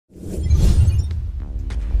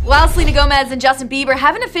While Selena Gomez and Justin Bieber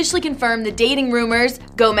haven't officially confirmed the dating rumors,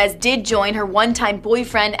 Gomez did join her one-time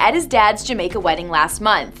boyfriend at his dad's Jamaica wedding last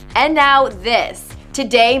month. And now this.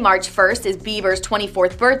 Today, March 1st, is Bieber's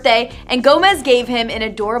 24th birthday, and Gomez gave him an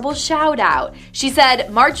adorable shout-out. She said,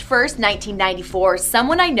 "March 1st, 1994,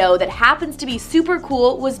 someone I know that happens to be super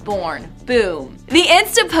cool was born. Boom." The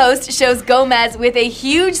Insta post shows Gomez with a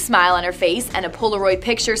huge smile on her face and a Polaroid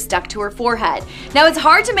picture stuck to her forehead. Now, it's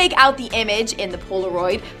hard to make out the image in the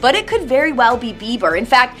Polaroid, but it could very well be Bieber. In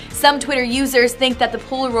fact, some Twitter users think that the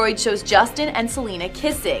Polaroid shows Justin and Selena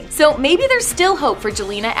kissing. So maybe there's still hope for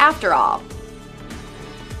Jelena after all.